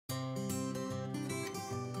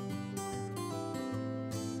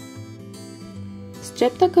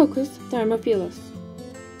Streptococcus thermophilus.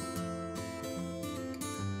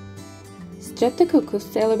 Streptococcus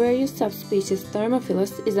salivarius subspecies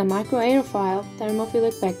thermophilus is a microaerophile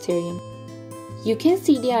thermophilic bacterium. You can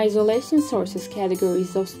see the isolation sources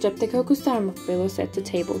categories of Streptococcus thermophilus at the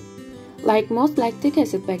table. Like most lactic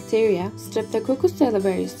acid bacteria, Streptococcus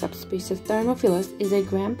salivarius subspecies thermophilus is a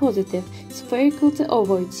gram-positive, spherical to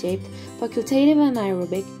ovoid-shaped, facultative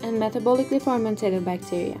anaerobic, and metabolically fermentative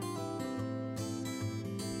bacteria.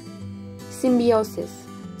 Symbiosis.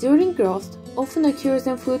 During growth, often occurs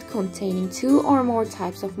in food containing two or more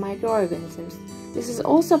types of microorganisms. This is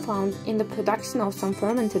also found in the production of some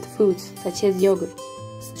fermented foods, such as yogurt.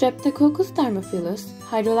 Streptococcus thermophilus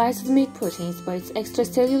hydrolyzes meat proteins by its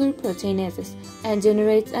extracellular proteinases and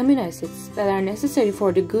generates amino acids that are necessary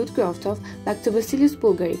for the good growth of Lactobacillus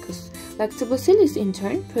bulgaricus. Lactobacillus in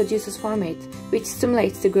turn produces formate, which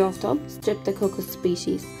stimulates the growth of Streptococcus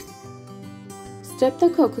species.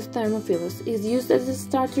 Streptococcus thermophilus is used as a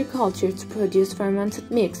starter culture to produce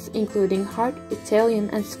fermented mix, including hard Italian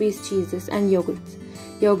and Swiss cheeses and yogurt.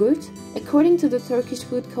 Yogurt, according to the Turkish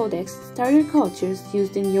Food Codex, starter cultures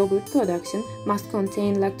used in yogurt production must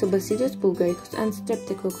contain Lactobacillus bulgaricus and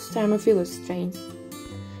Streptococcus thermophilus strains.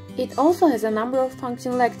 It also has a number of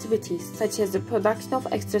functional activities, such as the production of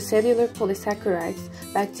extracellular polysaccharides,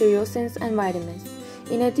 bacteriocins, and vitamins.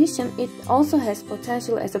 In addition, it also has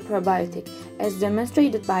potential as a probiotic, as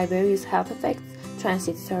demonstrated by various health effects,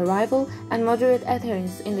 transit survival, and moderate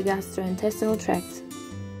adherence in the gastrointestinal tract.